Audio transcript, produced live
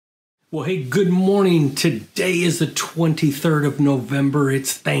Well, hey, good morning. Today is the 23rd of November.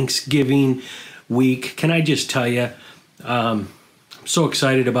 It's Thanksgiving week. Can I just tell you, I'm so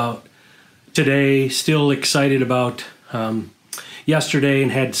excited about today, still excited about yesterday,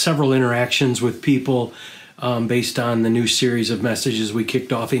 and had several interactions with people based on the new series of messages we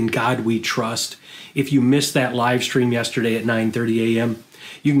kicked off, In God We Trust. If you missed that live stream yesterday at 9:30 a.m.,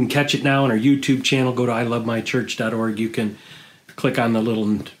 you can catch it now on our YouTube channel. Go to ilovemychurch.org. You can click on the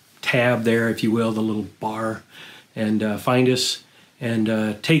little tab there, if you will, the little bar, and find us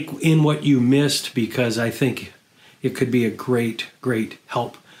and take in what you missed, because I think it could be a great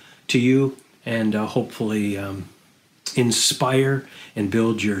help to you and hopefully inspire and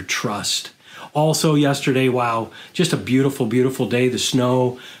build your trust. Also yesterday, wow, just a beautiful day. The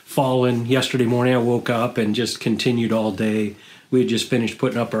snow fallen yesterday morning. I woke up and just continued all day. We had just finished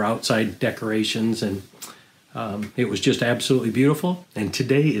putting up our outside decorations, and it was just absolutely beautiful. And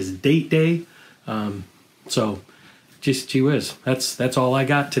today is date day. So just gee whiz, that's all I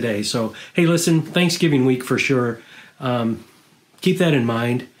got today. So, hey, listen, Thanksgiving week for sure. Keep that in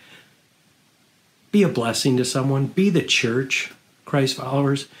mind. Be a blessing to someone. Be the church, Christ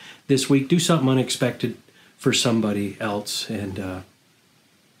followers, this week. Do something unexpected for somebody else. And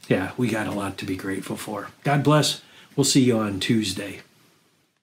yeah, we got a lot to be grateful for. God bless. We'll see you on Tuesday.